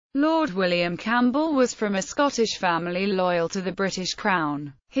Lord William Campbell was from a Scottish family loyal to the British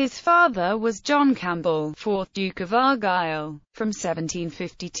Crown. His father was John Campbell, 4th Duke of Argyll. From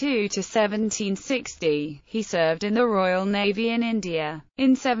 1752 to 1760, he served in the Royal Navy in India.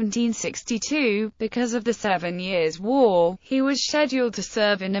 In 1762, because of the 7 Years' War, he was scheduled to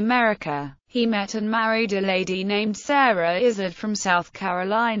serve in America. He met and married a lady named Sarah Izard from South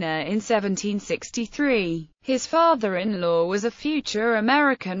Carolina in 1763. His father-in-law was a future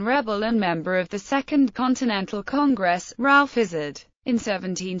American rebel and member of the Second Continental Congress, Ralph Izard. In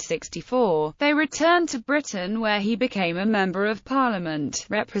 1764, they returned to Britain where he became a Member of Parliament,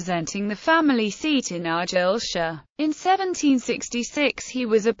 representing the family seat in Argyllshire. In 1766 he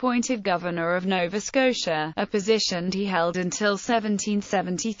was appointed Governor of Nova Scotia, a position he held until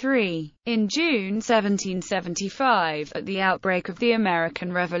 1773. In June 1775, at the outbreak of the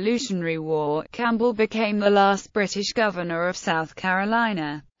American Revolutionary War, Campbell became the last British governor of South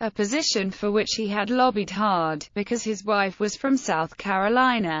Carolina, a position for which he had lobbied hard, because his wife was from South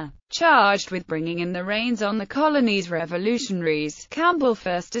Carolina. Charged with bringing in the reins on the colony's revolutionaries, Campbell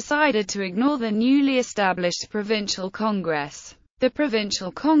first decided to ignore the newly established Provincial Congress. The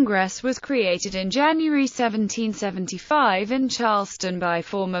Provincial Congress was created in January 1775 in Charleston by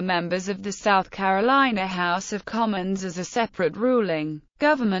former members of the South Carolina House of Commons as a separate ruling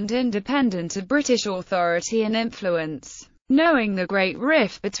government independent of British authority and influence. Knowing the great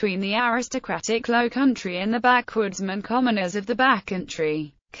rift between the aristocratic Low Country and the backwoodsmen commoners of the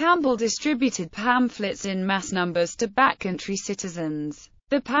backcountry, Campbell distributed pamphlets in mass numbers to backcountry citizens.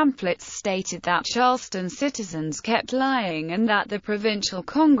 The pamphlets stated that Charleston citizens kept lying and that the Provincial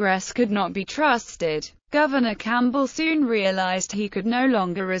Congress could not be trusted. Governor Campbell soon realized he could no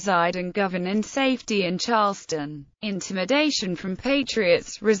longer reside and govern in safety in Charleston. Intimidation from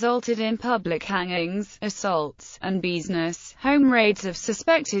patriots resulted in public hangings, assaults, and business home raids of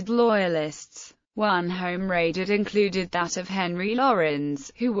suspected loyalists. One home raid included that of Henry Laurens,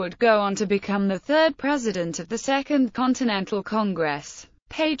 who would go on to become the third president of the Second Continental Congress.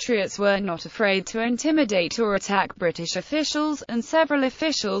 Patriots were not afraid to intimidate or attack British officials, and several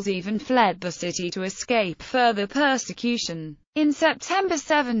officials even fled the city to escape further persecution. In September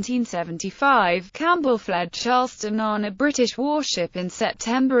 1775, Campbell fled Charleston on a British warship in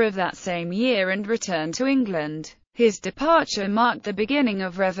September of that same year and returned to England. His departure marked the beginning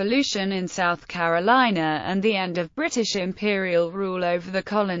of revolution in South Carolina and the end of British imperial rule over the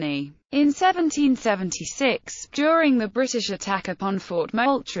colony. In 1776, during the British attack upon Fort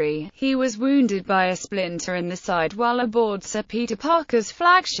Moultrie, he was wounded by a splinter in the side while aboard Sir Peter Parker's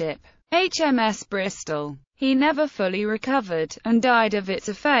flagship, HMS Bristol. He never fully recovered, and died of its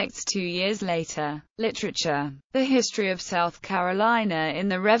effects 2 years later. Literature. The history of South Carolina in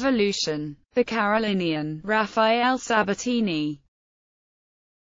the Revolution. The Carolinian, Raphael Sabatini.